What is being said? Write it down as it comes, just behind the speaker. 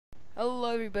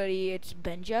Hello everybody, it's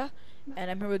Benja,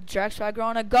 and I'm here with DragSwager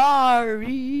on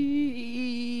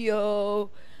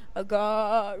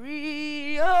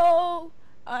Agario,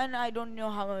 and I don't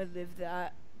know how I lived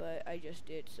that, but I just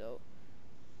did, so.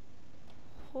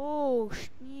 Oh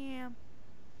snap.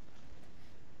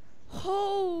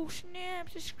 Oh snap,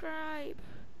 subscribe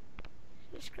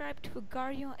to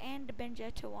Agario and the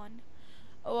Benjetta1.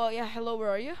 Oh well, yeah, hello, where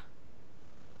are you?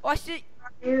 Oh, I see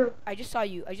You. I just saw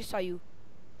you.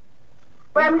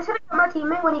 Wait, I'm just gonna kill my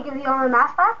teammate when he gives you all my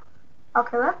mask back. I'll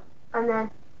kill him, and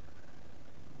then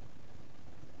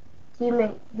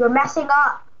teammate, you're messing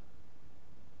up.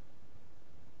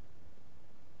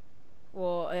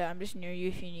 Well, yeah, I'm just near you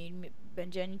if you need me,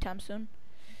 Benja, anytime soon.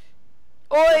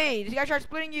 Oi! This guy tried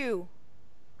splitting you!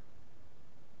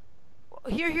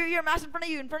 Here, mass in front of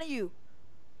you!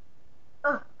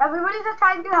 Ugh, everybody's just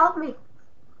trying to help me.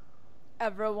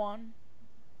 Everyone.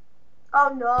 Oh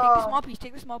no.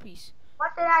 Take the small piece.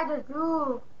 What did I just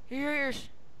do? Here's.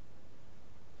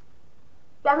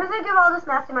 Yeah, I'm just gonna give all this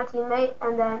mask to my teammate,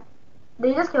 and then did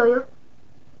he just kill you?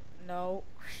 No.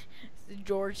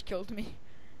 George killed me.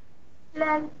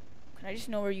 Then Can I just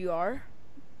know where you are?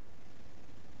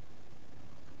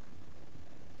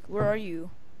 Where are you?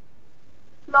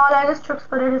 lol, I just trick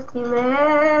splitted his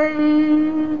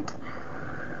teammate.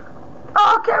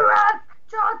 Oh, get wrecked!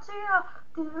 John Cena!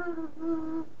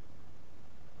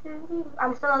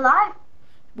 I'm still alive.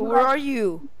 But where are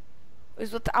you?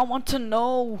 Is what I want to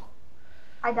know.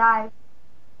 I died.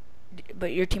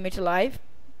 But your teammate's alive?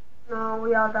 No,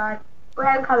 we all died. Go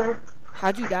ahead and come in.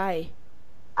 How'd you die?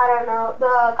 I don't know.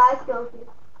 The guy killed me.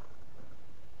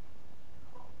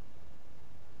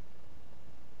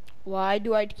 Why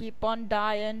do I keep on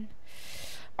dying?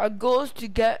 Our goal is to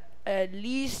get at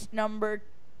least number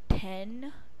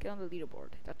 10. Get on the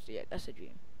leaderboard. That's the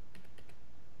dream.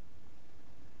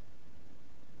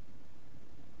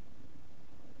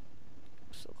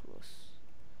 So close.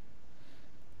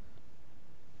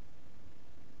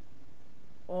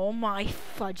 Oh my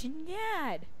fudging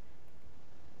god.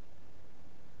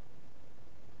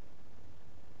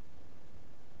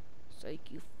 It's like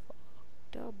you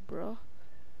fucked up, bro.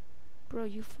 Bro,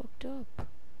 you fucked up.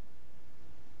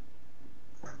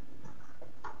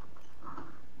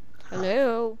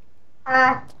 Hello?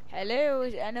 Hello,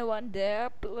 is anyone there?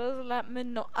 Please let me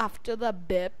know after the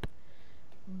beep.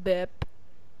 Beep.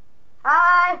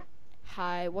 Hi.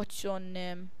 Hi, what's your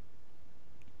name?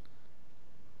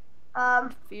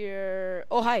 Fear.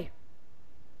 Oh, hi.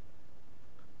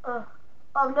 Oh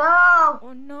no.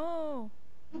 Oh no.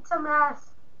 Eat some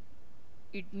ass.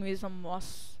 Eat me some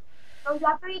moss. No, you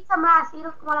have to eat some ass. Eat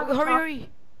one of Okay, the small. hurry.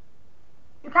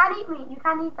 You can't eat meat. You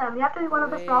can't eat them. You have to eat one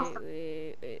of the small stuff.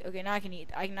 Wait. Okay, now I can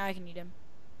eat. Now I can eat him.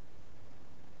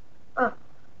 Uh.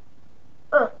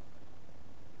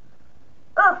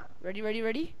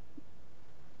 Ready?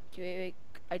 Okay, wait.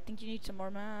 I think you need some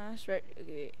more mass. Right? Okay,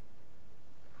 wait.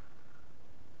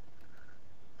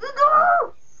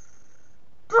 No!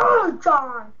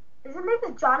 John. Is it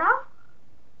name John now?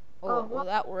 Oh, well,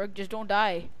 that worked. Just don't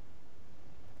die.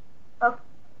 Oh,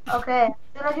 okay.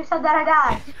 Then I just said that I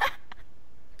died.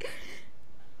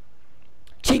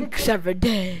 Jinx every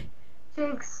day.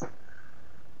 Jinx.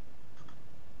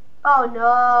 Oh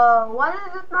no. What is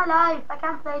with my life? I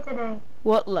can't play today.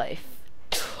 What life?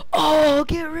 Oh,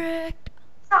 get wrecked.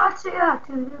 Gotcha.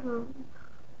 Do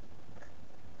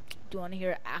you want to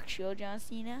hear actual John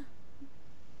Cena?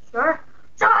 Sure.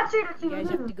 Gotcha. You guys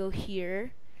have to go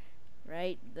here,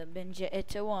 right? The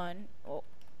Benjetta1. Oh,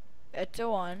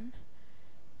 Etta1.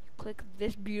 Click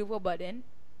this beautiful button,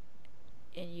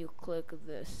 and you click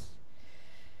this.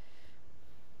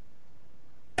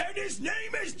 And his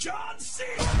name is John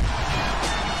Cena.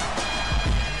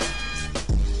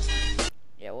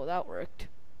 Yeah, well, that worked.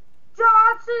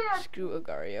 John Cena. Screw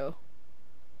Agario.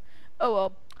 Oh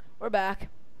well, we're back.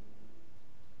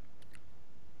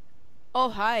 Oh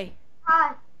hi.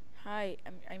 Hi. Hi,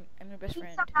 I'm your best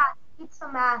friend. Eat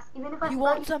some ass. Even if I. He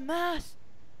wants some mass.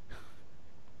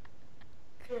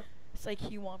 Yeah. It's like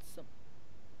he wants some.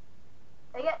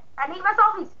 Take it. I need my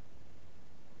selfies.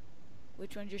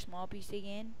 Which one's your small piece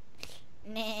again?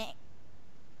 Nah.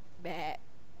 Bah.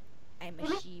 I'm a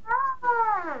sheep.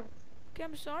 Okay,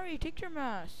 I'm sorry. Take your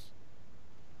mass.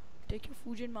 Take your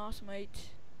Fujin mass,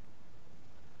 mate.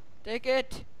 Take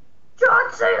it.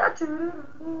 John Cena.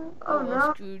 Oh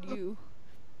no. Screwed you.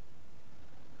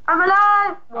 I'm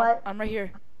alive. What? I'm right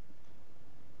here.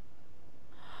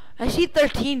 I see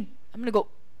 13. I'm gonna go.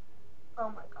 Oh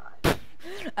my god.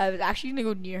 I was actually gonna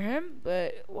go near him,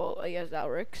 but well, I guess that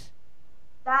works.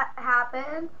 That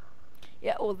happened.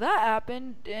 Yeah, well, that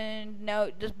happened, and now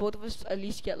does both of us at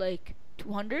least get like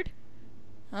 200?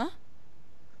 Huh?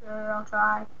 Sure, I'll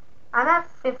try. I'm at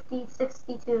 50,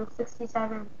 62,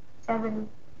 67, 70.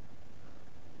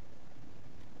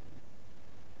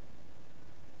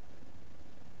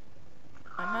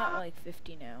 I'm at like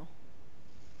 50 now.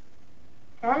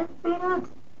 Help me, dude.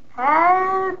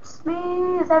 Helps me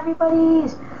is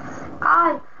everybody's.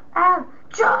 I am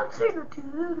John Cena.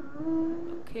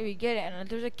 Okay, we get it. And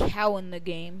there's a cow in the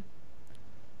game.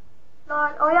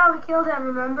 Lord. Oh yeah, we killed him,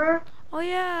 remember? Oh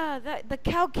yeah, the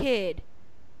cow kid.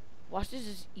 Watch this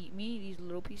just eat me, these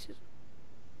little pieces.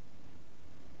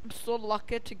 I'm so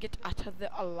lucky to get out of there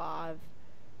alive.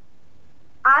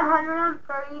 I'm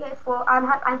 138, I'm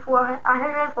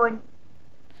 140.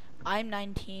 I'm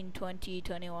 19, 20,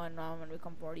 21, now I'm gonna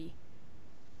become 40.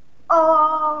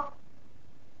 Oh.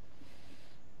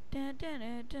 Dun, dun,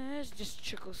 dun, dun. It's just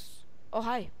trickles. Oh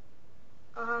hi.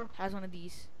 Has one of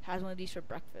these. Has one of these for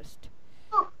breakfast.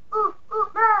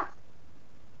 Max.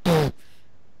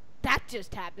 That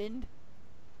just happened.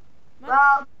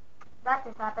 Well, that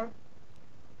just happened.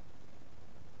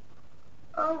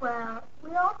 Oh well,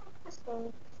 we all make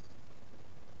mistakes.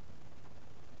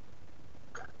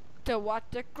 To what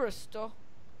the crystal?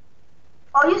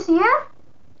 Oh, you see him?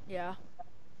 Yeah.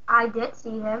 I did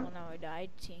see him. Well, now I died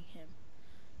seeing him.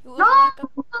 It was No! like a.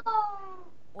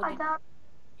 I did died.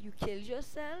 you kill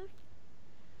yourself?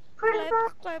 Pretty Clap,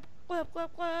 much. clap, clap,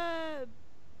 clap, clap.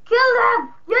 Kill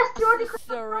them! Yes, Jordy, This is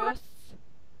Crystal. serious.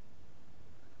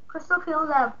 Crystal killed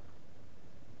them.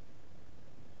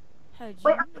 How'd you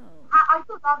Wait, know? are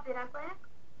you logged in, Frank?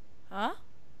 Huh?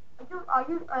 You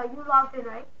logged in,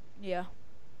 right? Yeah.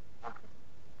 Okay.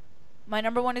 My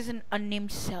number one is an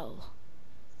unnamed cell.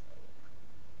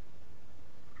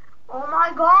 Oh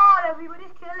my god,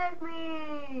 everybody's killing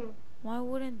me. Why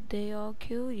wouldn't they all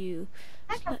kill you?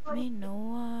 Just let me know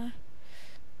why.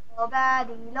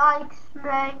 Nobody likes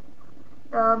me.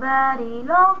 Nobody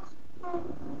loves me.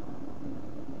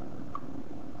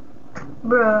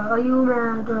 Bruh, are you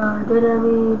mad? Didn't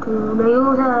mean to make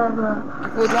you sad,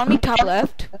 bruh. Would you want me top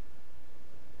left?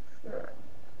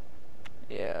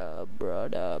 Yeah,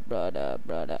 brother.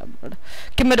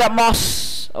 Give me that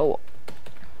moss. Oh.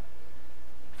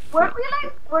 Were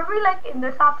we like in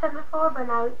the top 10 before, but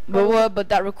now... But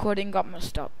that recording got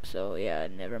messed up. So yeah,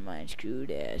 never mind. Screw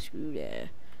that.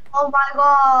 Oh my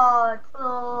god,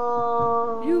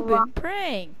 so... You've been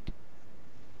pranked.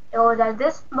 It was at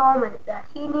this moment that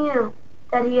he knew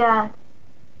that he had...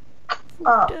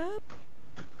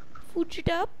 Food it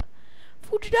up,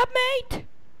 mate.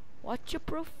 Watch your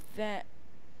profile.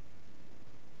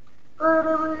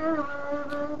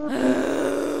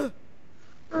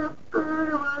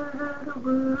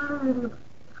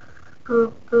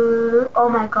 Oh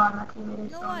my god, my teammate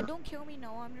is Noah, don't kill me,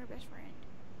 Noah. I'm your best friend.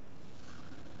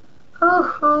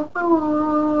 Well,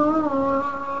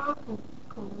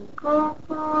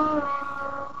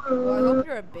 I hope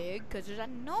you're a big, because there's a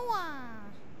Noah.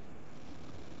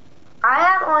 I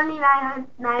am only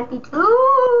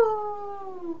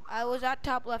 992. I was at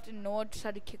top left and Noah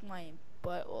decided to kick my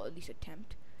butt, or at least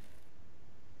attempt.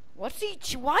 What's he?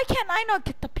 Why can't I not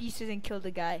get the pieces and kill the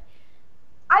guy?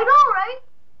 I know, right?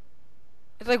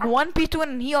 It's like one piece to win,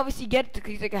 and he obviously gets it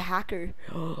because he's like a hacker.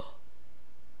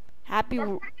 Happy. We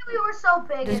were so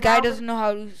big. This guy doesn't know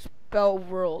how to spell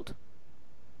world.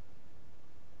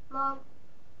 Love.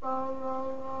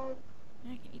 I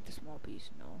can eat the small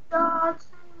piece. No.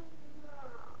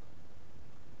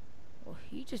 Well,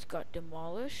 he just got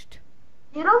demolished.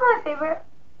 You know what my favorite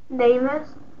name is?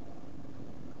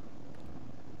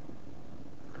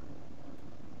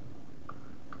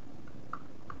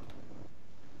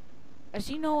 I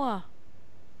see Noah.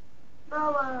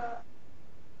 Noah.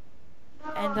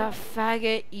 And that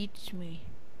faggot eats me.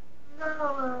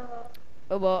 Noah.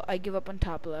 Oh well, I give up on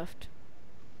top left.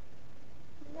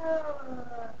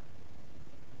 Noah.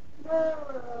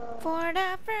 Noah. For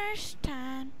the first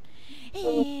time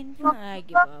I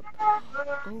give up.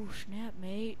 Oh snap,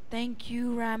 mate. Thank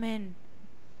you, Ramen.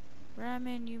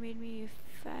 Ramen, you made me a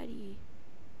fatty.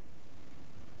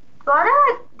 Do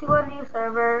I do a new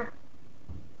server?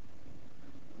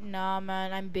 Nah,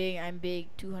 man, I'm big.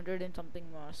 200 and something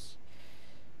moss.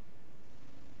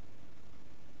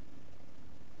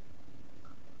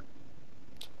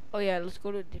 Oh yeah, let's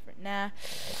go to a different. Nah.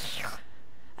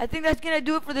 I think that's gonna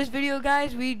do it for this video,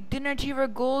 guys. We didn't achieve our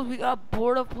goals. We got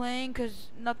bored of playing because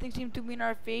nothing seemed to be in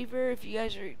our favor. If you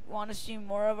guys want to see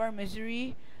more of our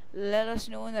misery, let us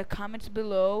know in the comments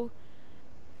below.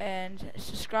 And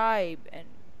subscribe and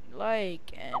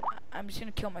like. And I'm just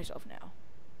gonna kill myself now.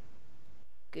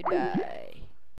 Goodbye.